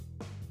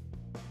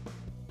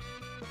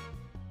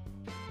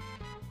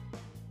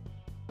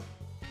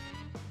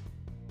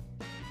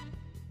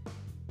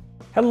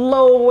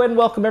Hello and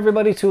welcome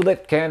everybody to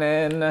Lit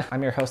Canon.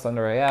 I'm your host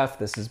Thunder AF.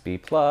 This is B+.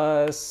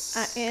 I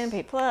am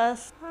B+.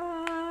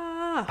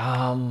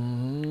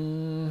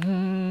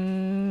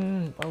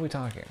 What are we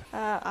talking?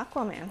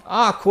 Aquaman.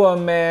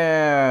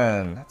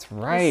 Aquaman. That's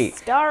right.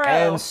 Starro.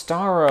 And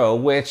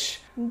Starro, which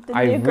The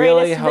I new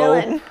really greatest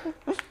hope villain.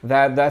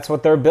 that's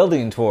what they're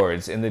building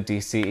towards in the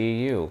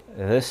DCEU.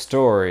 This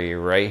story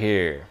right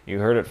here. You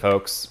heard it,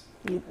 folks.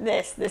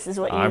 This is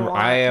what you want.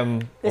 I am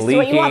This is leaking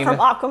what you want from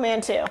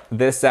Aquaman 2.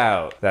 this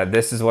out, that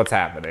this is what's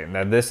happening.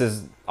 That this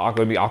is going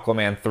to be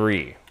Aquaman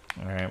 3.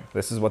 All right,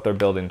 this is what they're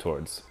building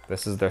towards.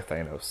 This is their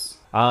Thanos.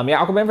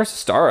 Yeah, Aquaman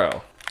versus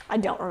Starro. I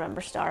don't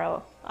remember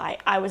Starro.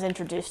 I was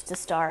introduced to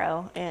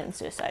Starro in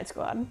Suicide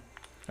Squad.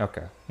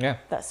 Okay, yeah,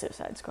 That's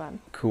Suicide Squad.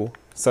 cool.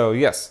 So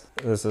yes,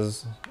 this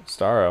is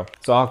Starro.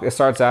 So it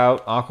starts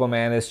out,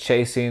 Aquaman is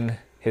chasing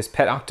his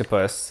pet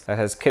octopus that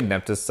has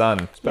kidnapped his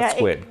son, pet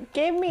squid. It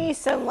gave me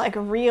some like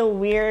real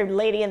weird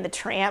Lady and the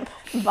Tramp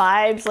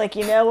vibes, like,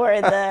 you know,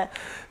 where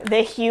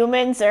the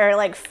humans are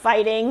like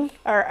fighting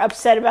or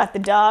upset about the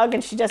dog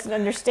and she doesn't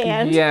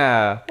understand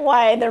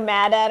why they're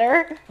mad at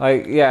her.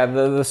 Like, yeah,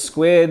 the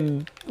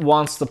squid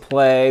wants to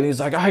play and he's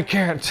like, I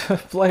can't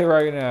play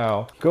right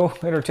now. Go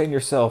entertain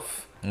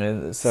yourself.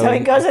 And So he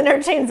goes and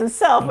entertains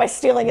himself by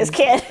stealing his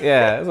kid.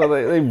 Yeah,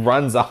 so he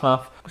runs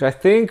off, which I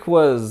think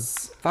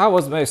Starro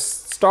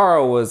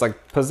was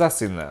like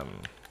possessing them.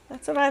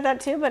 That's what I thought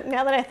too, but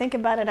now that I think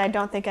about it, I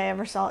don't think I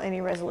ever saw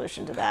any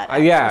resolution to that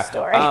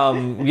story.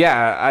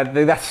 Yeah, I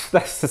think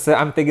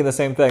I'm thinking the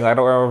same thing. I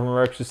don't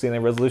remember actually seeing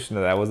a resolution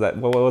to that.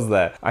 What was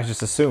that? I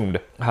just assumed.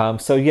 So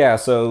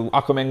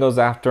Aquaman goes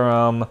after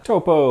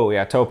Topo.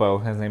 Yeah, Topo.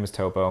 His name is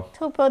Topo.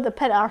 Topo the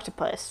pet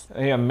octopus.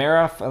 Yeah,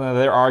 Mera.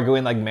 They're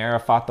arguing like Mera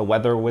fought the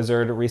weather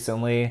wizard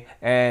recently,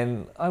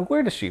 and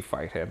where does she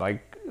fight him?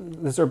 Like,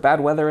 is there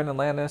bad weather in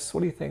Atlantis? What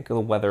do you think the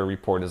weather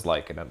report is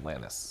like in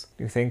Atlantis?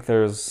 Do you think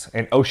there's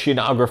an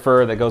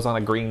oceanographer that goes on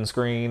a green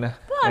screen? Well,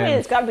 I mean,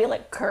 it's got to be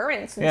like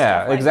currents and stuff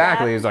Yeah, like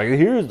exactly. that. He's like,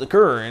 here's the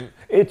current.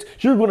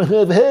 You're going to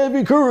have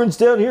heavy currents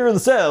down here in the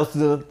south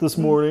this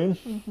morning.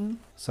 Mm-hmm.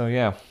 So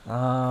yeah,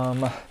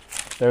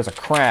 there's a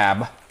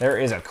crab. There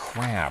is a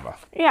crab.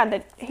 Yeah,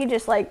 that he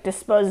just like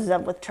disposes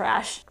of with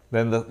trash.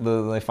 Then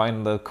they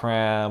find the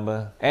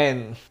crab,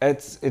 and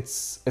it's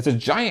a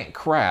giant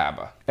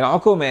crab. And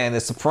Aquaman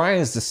is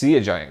surprised to see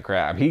a giant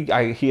crab.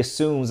 He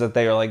assumes that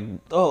they are like,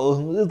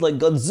 oh, it's like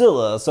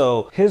Godzilla.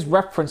 So his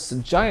reference to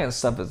giant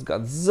stuff is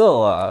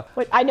Godzilla.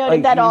 Wait, I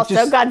noted that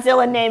also.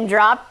 Godzilla name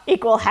drop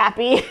equal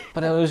happy.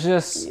 But it was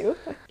just,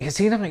 is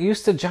he not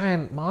used to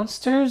giant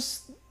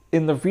monsters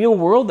in the real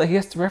world that he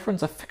has to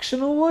reference a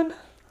fictional one?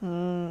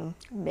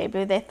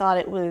 Maybe they thought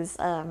it was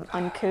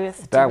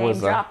uncouth to name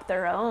drop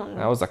their own.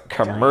 That was a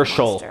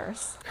commercial,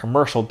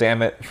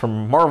 damn it,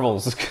 from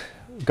Marvel's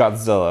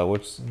Godzilla,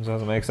 which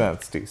doesn't make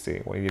sense,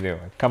 DC. What are you doing?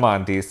 Come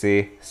on,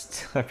 DC,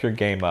 step your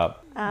game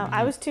up.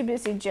 I was too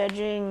busy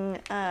judging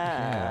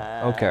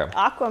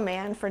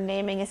Aquaman for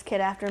naming his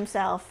kid after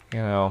himself.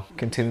 You know,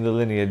 continue the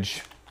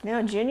lineage.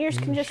 No, juniors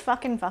can just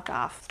fuck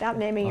off. Stop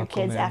naming your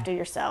kids after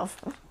yourself.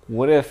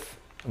 What if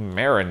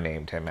Mera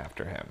named him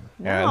after him?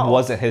 No. And it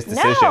wasn't his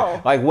decision.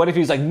 No. Like, what if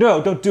he's like,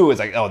 no, don't do it? It's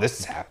like, oh, this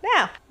is happening.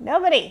 No,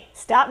 nobody.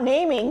 Stop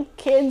naming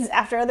kids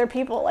after other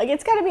people. Like,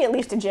 it's got to be at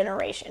least a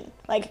generation.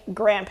 Like,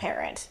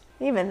 grandparent.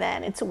 Even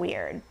then, it's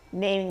weird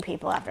naming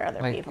people after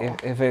other people.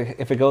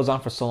 If it goes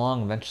on for so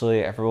long,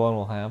 eventually everyone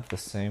will have the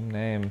same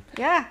name.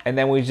 Yeah. And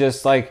then we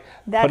just like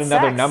put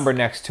another number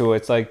next to it.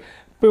 It's like,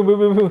 boom, boom,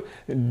 boom, boom,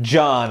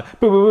 John,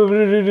 boom, boom,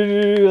 boom, boom,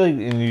 boom,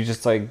 boom, and you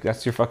just like,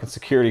 that's your fucking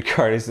security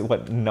card, is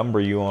what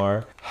number you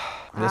are.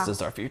 This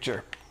is our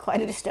future.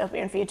 Quite a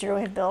dystopian future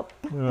we've built.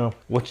 Yeah.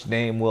 Which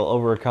name will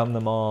overcome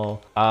them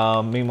all?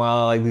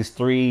 Meanwhile, like these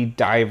three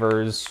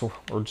divers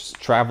or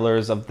just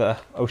travelers of the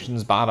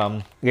ocean's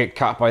bottom get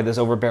caught by this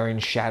overbearing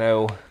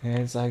shadow, and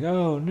it's like,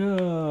 oh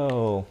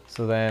no.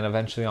 So then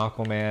eventually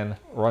Aquaman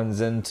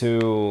runs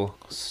into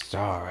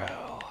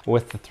Starro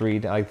with the three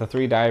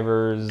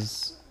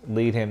divers.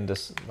 Lead him to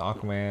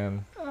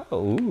Aquaman.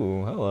 Oh,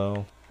 ooh,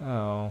 hello.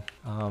 Oh,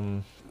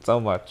 so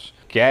much.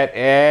 Get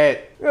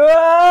it.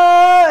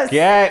 Yes!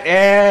 Get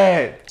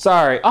it.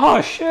 Sorry. Oh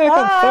shit, I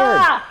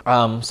got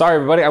third. Sorry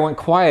everybody, I went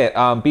quiet.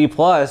 B+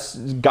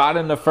 got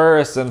into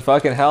first and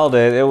fucking held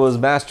it. It was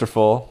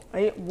masterful.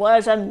 It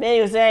was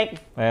amazing.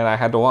 And I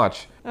had to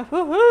watch.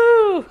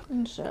 Woohoo!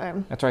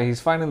 Sure. That's right,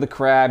 he's finding the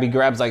crab. He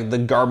grabs like the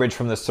garbage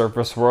from the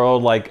surface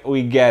world. Like,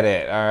 we get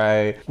it, all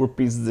right? We're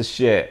pieces of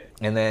shit.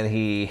 And then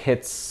he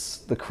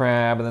hits the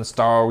crab, and then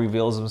Starro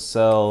reveals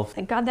himself.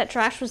 Thank God that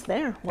trash was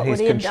there. What and would he's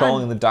he have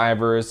controlling done? the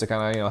divers to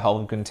kind of,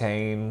 help him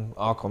contain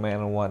Aquaman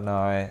and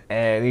whatnot.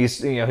 And he's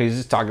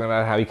just talking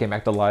about how he came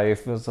back to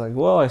life. It's like,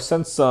 well, I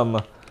sent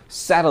some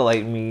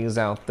satellite me's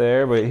out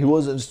there, but he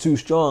wasn't too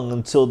strong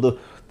until the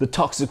the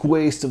toxic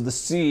waste of the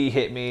sea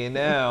hit me, and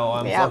now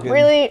I'm fucking...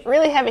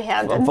 really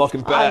heavy-handed. I'm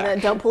fucking back. On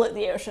the don't pollute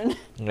the ocean.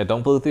 Yeah,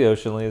 don't pollute the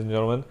ocean, ladies and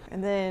gentlemen.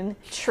 And then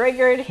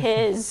triggered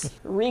his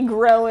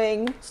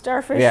regrowing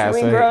starfish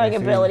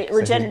regenerative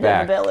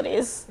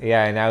abilities.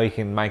 Yeah, and now he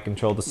can mind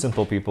control the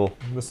simple people,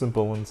 the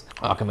simple ones.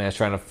 Aquaman's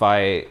trying to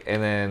fight,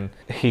 and then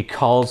he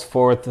calls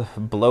forth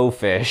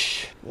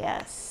Blowfish.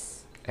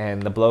 Yes.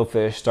 And the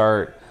Blowfish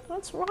start...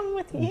 What's wrong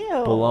with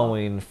you?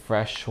 Blowing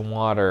fresh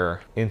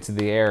water into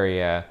the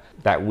area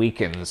that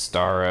weakens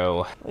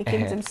Starro.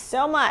 Weakens him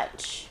so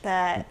much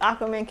that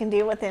Aquaman can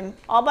deal with him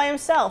all by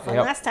himself. And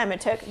last time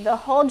it took the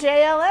whole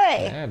JLA.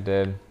 Yeah, it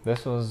did.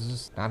 This was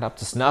just not up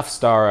to snuff,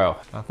 Starro.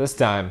 Not this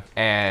time.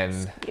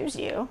 And... Excuse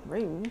you.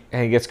 Rude.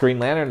 And he gets Green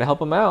Lantern to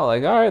help him out.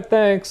 Like, all right,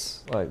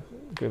 thanks. Like,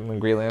 when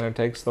Green Lantern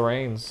takes the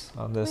reins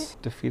on this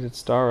defeated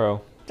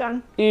Starro.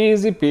 Done.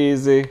 Easy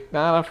peasy.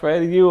 Not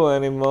afraid of you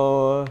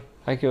anymore.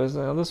 Like, it was,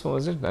 this one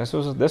was nice.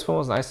 This one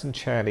was nice and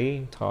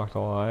chatty. Talked a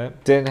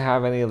lot. Didn't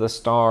have any of the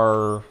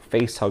Star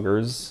face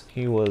huggers.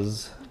 He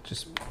was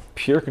just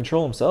pure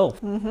control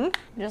himself.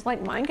 Just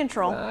like mind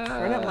control.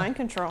 Straight up mind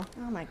control.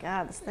 Oh my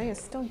god, this thing is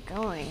still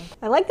going.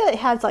 I like that it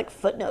has like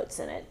footnotes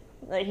in it.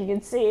 Like you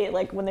can see,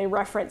 like when they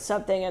reference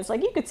something, it's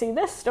like you could see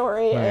this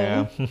story.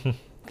 Yeah.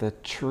 The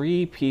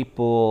tree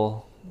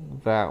people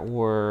that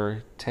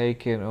were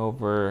taken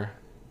over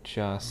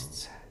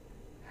just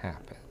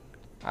happened.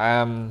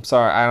 I'm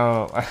sorry,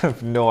 I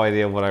have no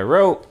idea what I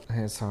wrote.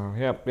 And so,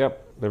 yep,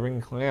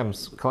 living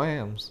clams,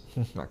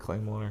 not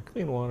clean water.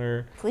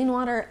 Clean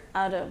water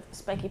out of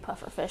spiky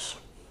pufferfish.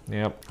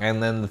 Yep.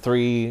 And then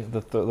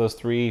those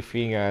three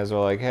Fee guys are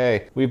like,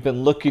 hey, we've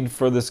been looking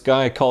for this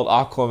guy called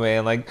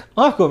Aquaman. Like,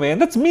 Aquaman,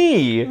 that's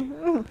me.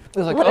 It's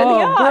like,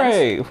 oh,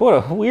 great.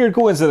 What a weird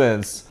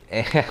coincidence.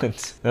 And I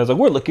was like,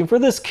 we're looking for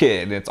this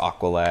kid. And it's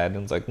Aqualad. And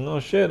it's like, no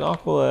shit,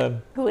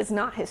 Aqualad. Who is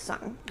not his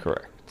son.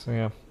 Correct. So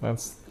yeah,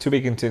 that's to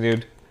be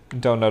continued.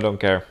 Don't know, don't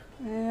care.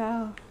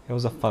 Yeah. It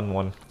was a fun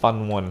one.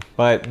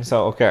 But,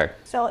 so, okay.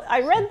 So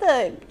I read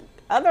the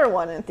other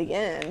one at the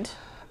end.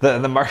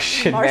 The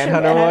Martian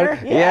Manhunter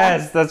one? Yeah.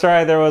 Yes, that's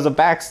right. There was a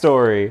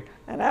backstory.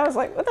 And I was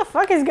like, what the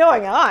fuck is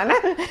going on?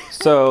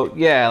 So,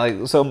 yeah,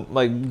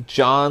 like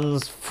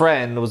John's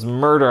friend was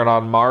murdered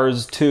on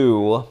Mars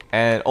 2,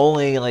 and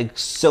only, like,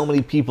 so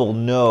many people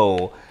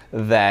know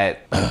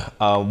that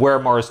where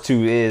Mars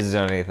 2 is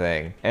or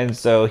anything. And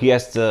so he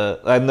has to,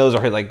 and those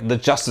are like the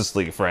Justice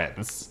League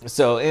friends.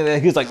 So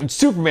and he's like,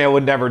 Superman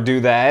would never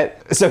do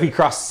that. So he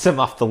crosses him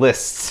off the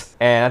list.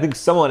 And I think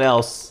someone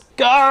else,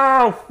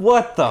 oh,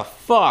 what the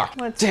fuck?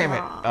 Damn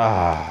it.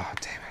 Ah,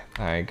 damn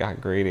it. I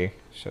got greedy.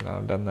 Should not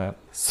have done that.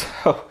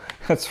 So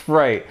that's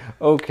right.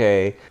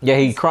 Okay. Yeah,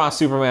 he crossed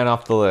Superman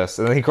off the list.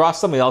 And then he crossed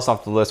somebody else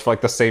off the list for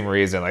like the same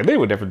reason. Like, they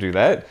would never do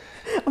that.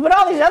 But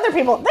all these other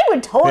people, they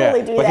would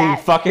totally do that. But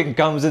he fucking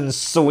comes in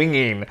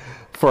swinging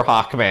for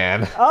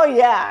Hawkman. Oh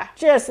yeah,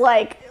 just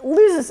like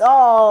loses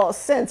all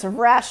sense of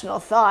rational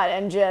thought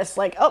and just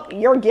like, oh,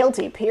 you're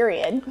guilty,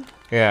 period.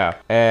 Yeah,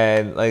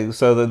 and like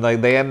so then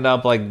like they end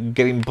up like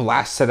getting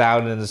blasted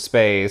out into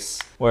space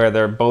where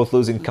they're both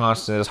losing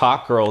consciousness.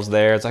 Hawkgirl's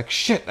there. It's like,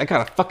 shit, I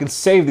gotta fucking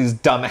save these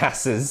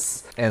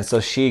dumbasses. And so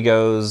she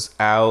goes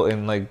out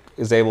and like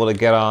is able to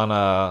get on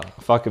a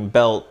fucking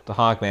belt to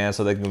Hawkman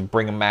so they can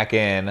bring him back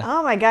in.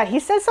 Oh my god,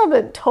 he said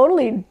something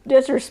totally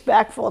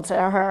disrespectful to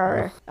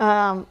her.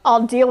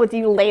 I'll deal with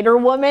you later,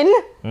 woman.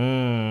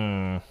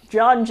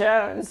 John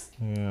Jones.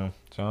 Yeah,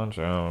 John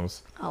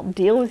Jones. I'll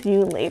deal with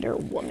you later,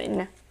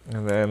 woman.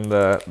 And then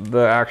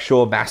the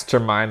actual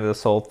mastermind of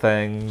this whole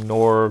thing,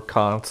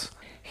 Norcont,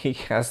 he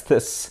has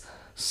this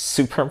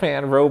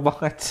Superman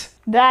robot.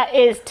 That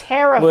is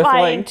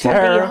terrifying to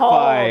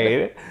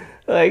behold.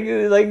 Like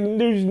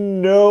there's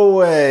no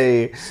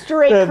way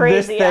Straight that crazy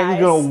this thing's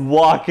eyes. gonna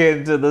walk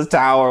into this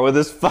tower with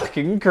his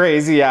fucking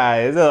crazy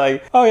eyes. They're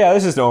like, oh yeah,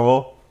 this is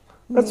normal.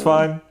 That's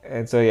fine.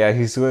 And so yeah,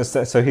 he's gonna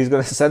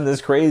send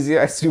this crazy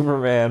eye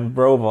Superman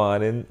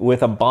robot in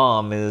with a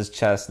bomb in his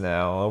chest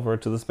now over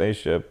to the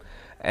spaceship,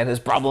 and his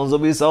problems will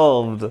be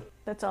solved.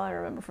 That's all I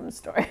remember from the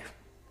story.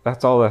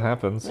 That's all that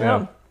happens.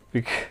 Yeah.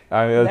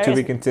 To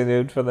be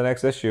continued for the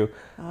next issue.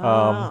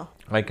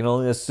 I can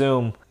only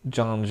assume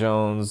John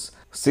Jones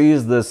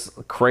sees this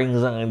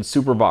crazy-eyed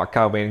Superbot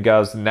coming and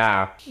goes,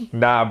 nah,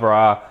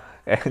 brah,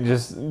 and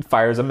just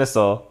fires a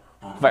missile.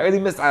 Fire the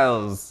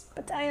missiles.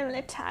 But I am a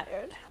little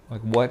tired.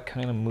 Like, what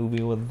kind of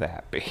movie would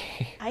that be?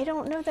 I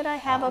don't know that I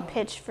have a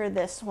pitch for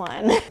this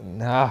one.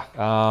 Nah.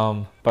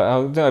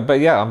 But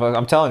yeah,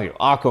 I'm telling you,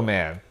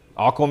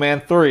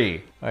 Aquaman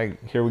 3.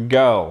 Like, here we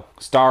go.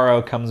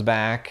 Starro comes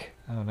back.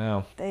 I don't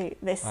know. They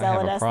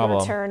sell it as the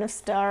Return of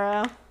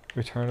Starro.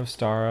 Return of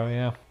Starro,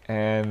 yeah.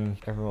 and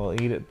everyone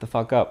will eat it the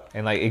fuck up.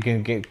 And like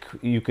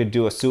you could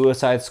do a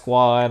Suicide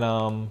Squad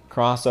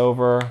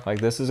crossover. Like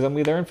this is gonna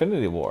be their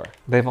Infinity War.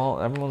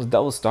 Everyone's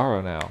dealt with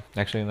Starro now.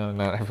 Actually, no,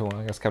 not everyone.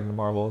 I guess Captain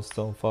Marvel is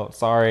still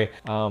floating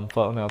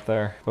out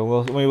there. But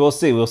we'll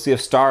see. We'll see if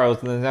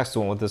Starro's in the next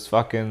one with this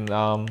fucking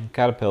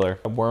caterpillar,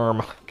 a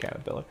worm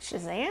caterpillar.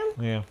 Shazam?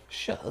 Yeah.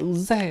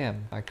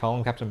 Shazam. I call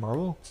him Captain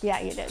Marvel? Yeah,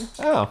 you did.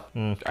 Oh,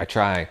 I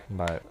try,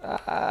 but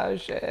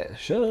shit.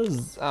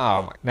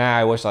 Oh my. Nah,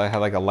 I wish I had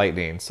like a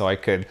lightning so I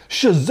could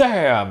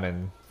Shazam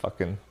and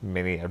fucking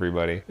mini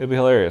everybody. It'd be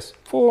hilarious.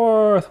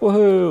 4th,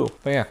 woohoo!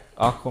 But yeah,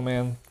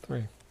 Aquaman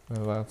 3.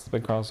 That's the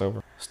big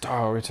crossover.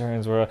 Starro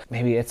returns where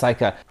maybe it's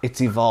like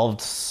it's evolved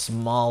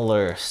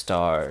smaller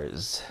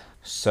stars.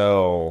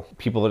 So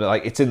people are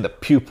like, it's in the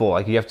pupil.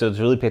 Like you have to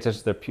really pay attention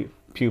to their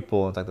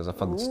pupil. It's like there's a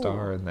fucking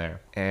star in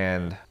there.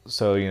 And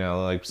so, you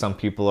know, like some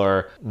people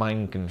are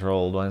mind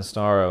controlled by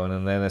Starro,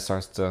 and then it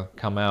starts to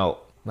come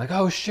out. Like,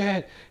 oh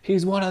shit,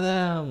 he's one of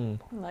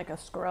them. Like a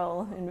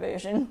Skrull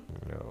invasion.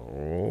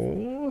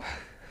 No.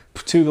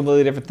 Two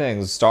completely different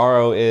things.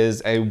 Starro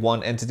is a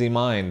one entity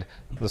mind.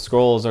 The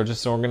Skrulls are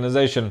just an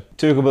organization.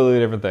 Two completely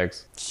different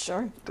things.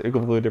 Sure. Two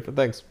completely different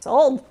things.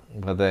 Sold.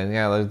 But then,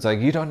 yeah, it's like,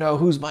 you don't know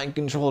who's mind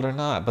controlled or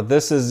not. But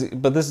this is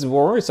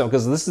worrisome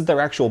because this is their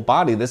actual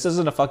body. This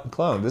isn't a fucking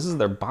clone. This is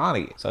their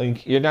body. So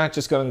you're not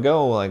just going to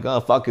go like, oh,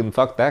 fuck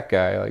that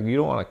guy. Like, you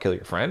don't want to kill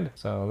your friend.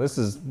 So this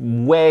is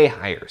way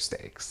higher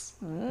stakes.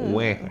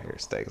 Way higher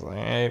stakes.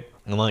 Right?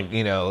 And like,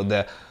 you know,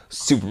 the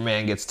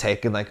Superman gets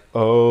taken, like,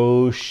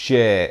 oh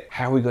shit,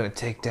 how are we going to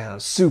take down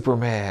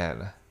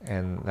Superman?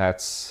 And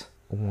that's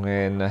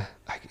when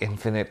like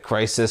Infinite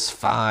Crisis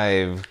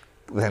 5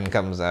 then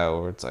comes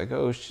out, where it's like,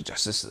 oh shit,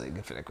 Justice League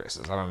Infinite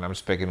Crisis. I don't know, I'm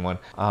just picking one.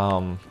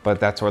 But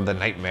that's where the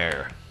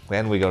Nightmare.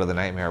 Then we go to the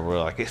Nightmare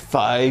world, like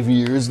 5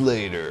 years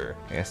later.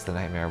 It's the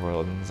Nightmare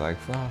world, and it's like,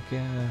 fuck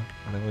yeah.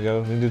 And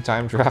then we do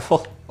time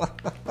travel.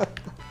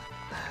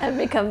 And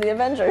become the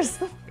Avengers.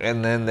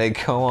 And then they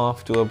go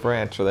off to a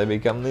branch where they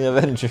become the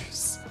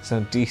Avengers.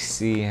 So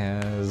DC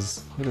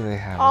has, what do they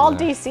have? All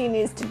DC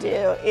needs to do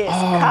is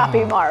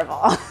copy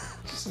Marvel.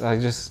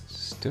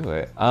 Just do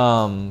it.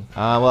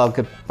 Well,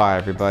 goodbye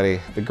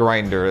everybody. The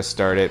grinder has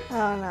started.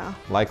 Oh no.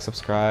 Like,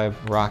 subscribe,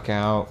 rock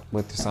out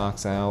with your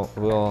socks out.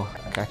 We'll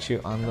catch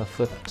you on the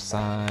flip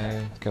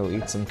side. Go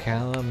eat some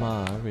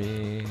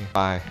calamari.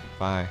 Bye.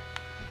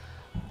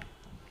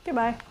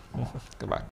 Goodbye. Goodbye.